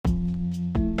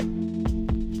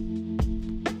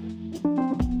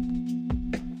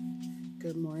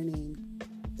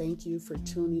you for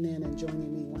tuning in and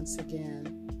joining me once again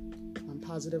on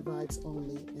Positive Vibes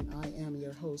Only, and I am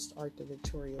your host, Arthur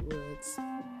Victoria Woods.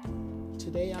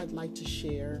 Today I'd like to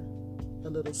share a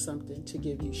little something to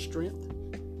give you strength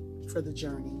for the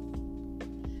journey.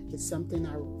 It's something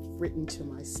I've written to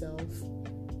myself,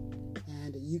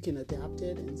 and you can adapt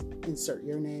it and insert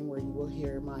your name where you will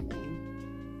hear my name.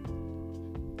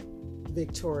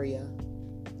 Victoria,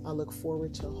 I look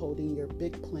forward to holding your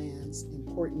big plans,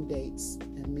 important dates,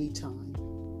 and me time.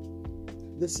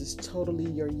 This is totally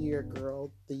your year,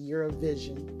 girl, the year of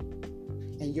vision,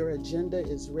 and your agenda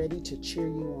is ready to cheer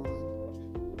you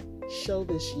on. Show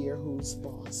this year who's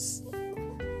boss.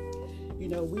 You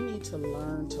know, we need to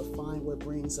learn to find what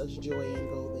brings us joy and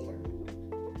go there.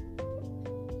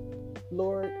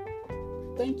 Lord,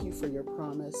 thank you for your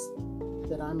promise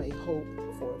that I may hope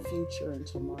for a future and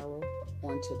tomorrow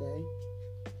on today.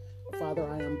 Father,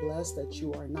 I am blessed that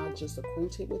you are not just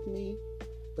acquainted with me,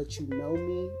 but you know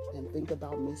me and think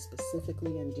about me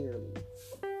specifically and dearly.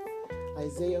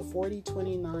 Isaiah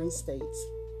 40:29 states,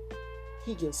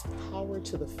 He gives power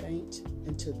to the faint,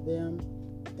 and to them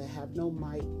that have no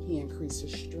might, He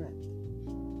increases strength.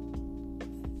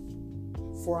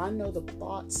 For I know the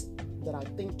thoughts that I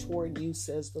think toward you,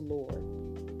 says the Lord,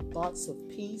 thoughts of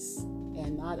peace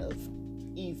and not of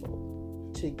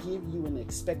evil, to give you an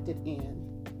expected end.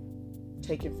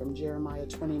 Taken from Jeremiah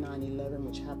 29:11,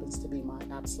 which happens to be my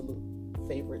absolute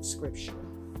favorite scripture.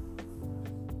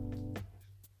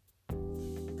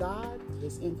 God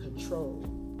is in control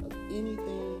of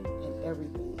anything and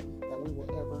everything that we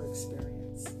will ever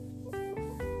experience.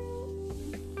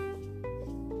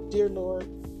 Dear Lord,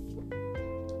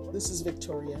 this is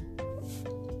Victoria.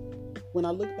 When I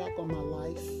look back on my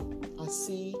life, I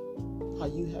see how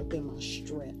you have been my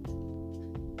strength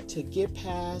to get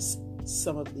past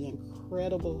some of the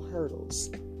incredible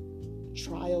hurdles,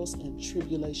 trials, and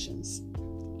tribulations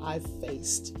I've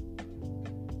faced.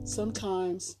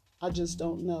 Sometimes I just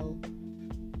don't know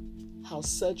how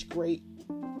such great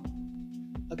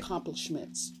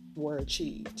accomplishments were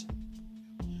achieved.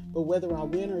 But whether I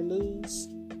win or lose,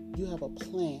 you have a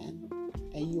plan,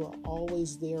 and you are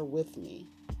always there with me,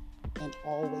 and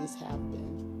always have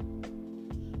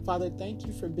been. Father, thank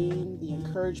you for being the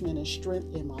encouragement and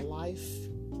strength in my life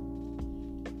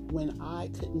when I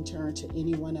couldn't turn to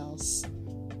anyone else.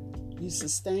 You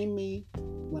sustain me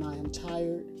when I am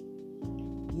tired.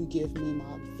 You give me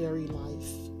my very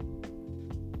life.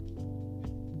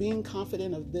 Being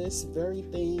confident of this very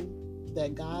thing,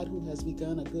 that God who has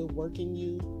begun a good work in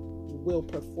you will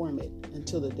perform it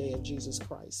until the day of Jesus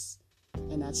Christ.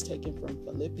 And that's taken from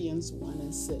Philippians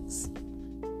 1:6.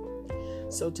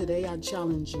 So today I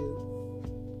challenge you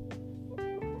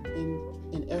in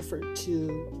an effort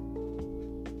to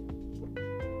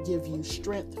give you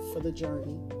strength for the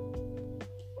journey.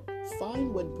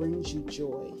 Find what brings you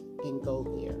joy and go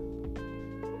there.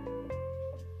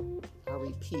 I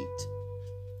repeat,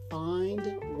 find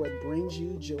what brings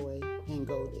you joy and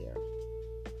go there.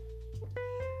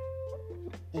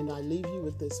 And I leave you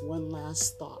with this one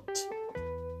last thought.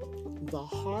 The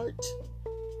heart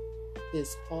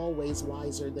is always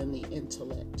wiser than the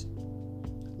intellect.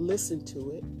 Listen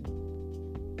to it.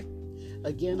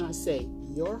 Again, I say,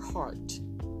 your heart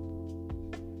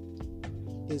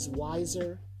is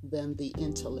wiser than the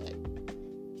intellect.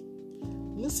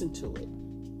 Listen to it.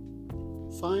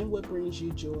 Find what brings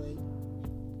you joy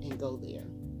and go there,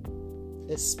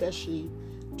 especially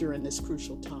during this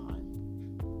crucial time.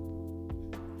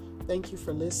 Thank you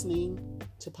for listening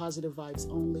to Positive Vibes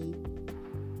Only.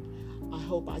 I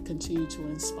hope I continue to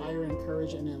inspire,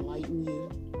 encourage, and enlighten you.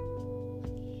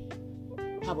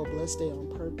 Have a blessed day on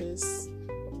purpose.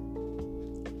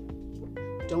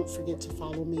 Don't forget to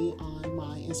follow me on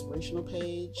my inspirational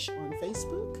page on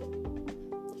Facebook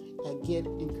at Get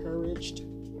Encouraged,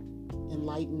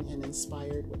 Enlightened, and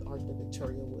Inspired with Arthur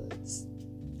Victoria Woods.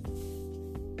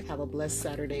 Have a blessed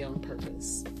Saturday on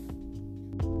purpose.